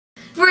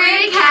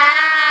Brick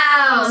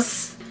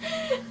house!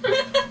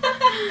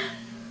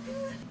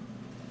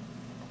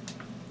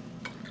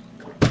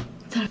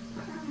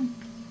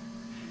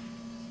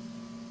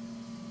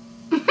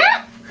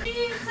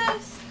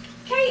 Jesus!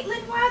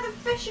 Caitlin, where the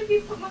fish have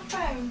you put my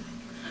phone?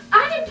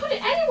 I didn't put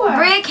it anywhere.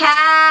 Brick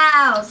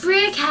house!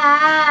 Brick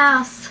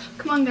house!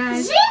 Come on,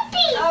 guys. Zippy!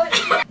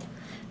 Oh,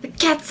 The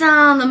cat's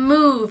on the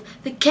move.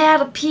 The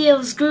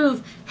caterpillar's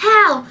groove.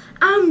 Hell,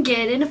 I'm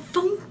getting a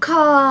phone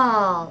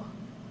call.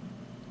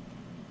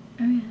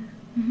 Oh yeah.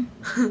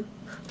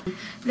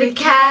 The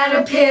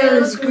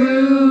caterpillar's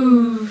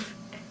groove.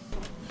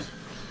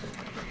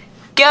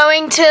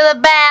 Going to the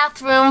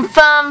bathroom,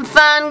 fun,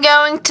 fun,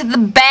 going to the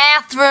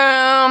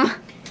bathroom.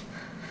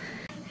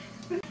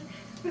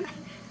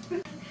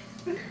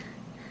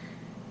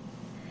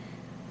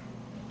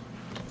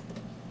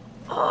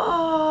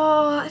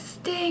 Oh, that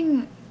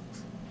stinks.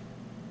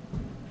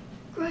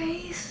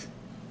 Grace.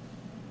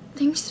 I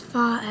think she's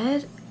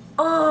farted.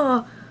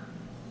 Oh.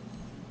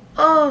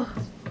 Oh.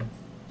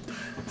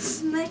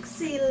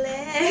 Smexy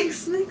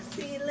legs,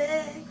 smexy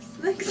legs,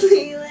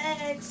 smexy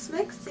legs,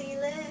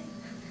 smexy legs.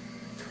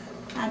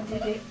 I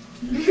did it.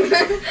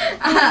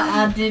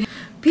 I did it.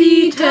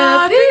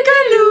 Peter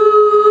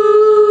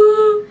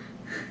Pickaloo.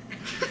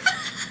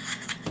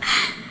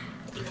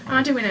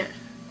 I'm doing it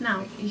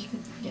now.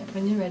 Yeah,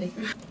 when you're ready.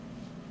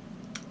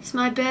 It's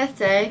my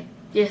birthday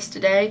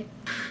yesterday.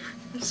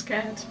 I'm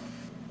scared.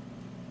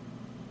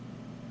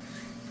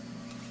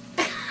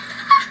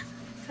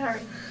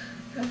 Sorry.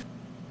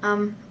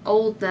 I'm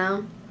old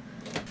now.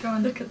 Go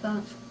on, look at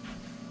that.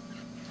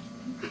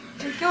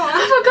 Go on.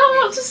 I forgot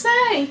what to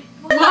say.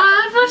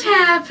 What would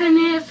happen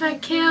if I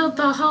killed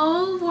the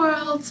whole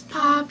world's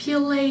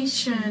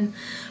population?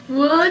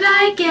 Would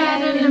I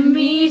get an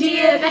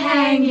immediate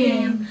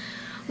hanging?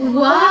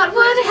 What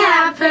would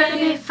happen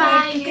if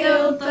I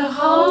killed the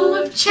whole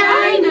of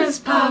China's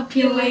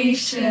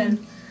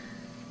population?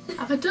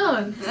 Have I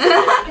done?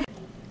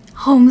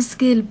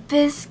 Homeschool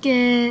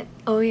biscuit.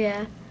 Oh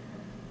yeah.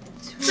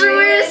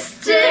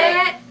 Twist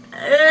it,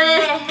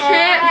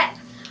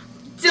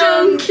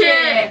 dunk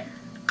it.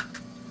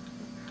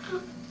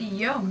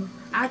 Yum.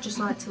 I just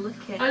like to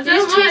lick it. I These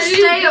don't taste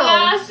want stale.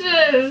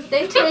 glasses.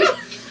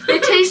 They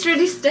taste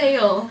really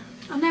stale.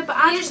 I know, but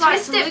I just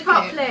like to lick it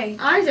properly.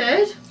 I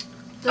did.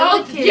 The Oh,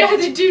 licking. yeah,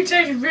 they do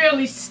taste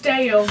really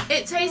stale.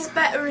 It tastes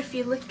better if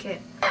you lick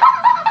it.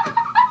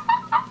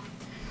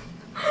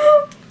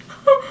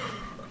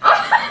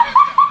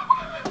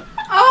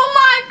 Oh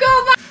my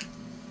god!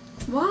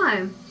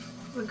 Why?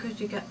 Because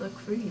you get the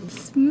cream.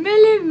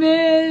 Smelly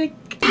milk.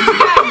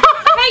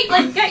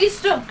 Caitlin, get your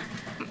stuff.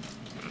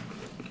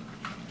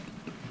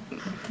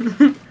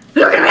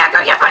 Look at me, I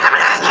got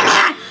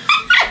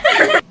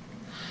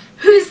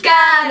Who's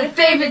got a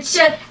favorite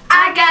shirt?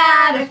 I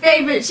got a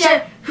favorite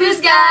shirt. Who's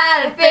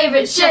got a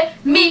favorite shirt?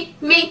 Me,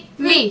 me,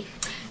 me.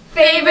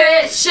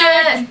 Favorite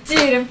shirt,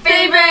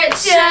 favorite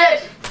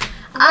shirt.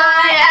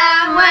 I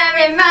am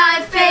wearing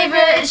my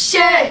favorite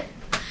shirt.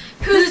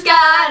 Who's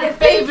got a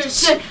favorite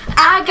shirt?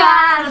 I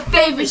got a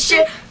favorite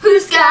shirt.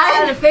 Who's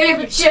got a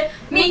favorite shirt?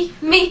 Me,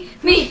 me,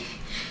 me.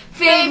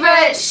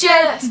 Favorite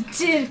shirt,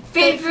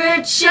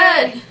 favorite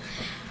shirt.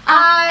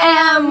 I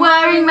am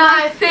wearing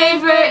my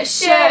favorite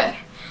shirt.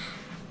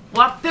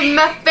 Whopping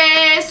my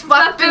face,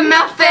 whopping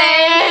my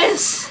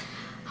face.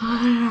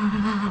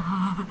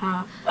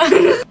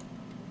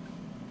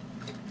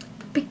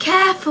 Be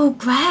careful,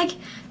 Greg.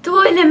 The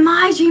one in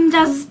my dreams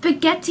has a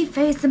spaghetti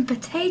face and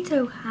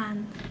potato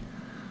hand.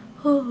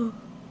 Oh.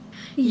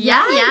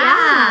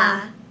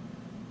 Yeah.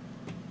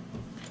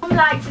 I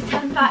like the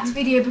 10 facts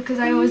video because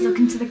I always look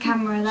into the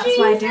camera. That's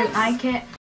why I don't like it.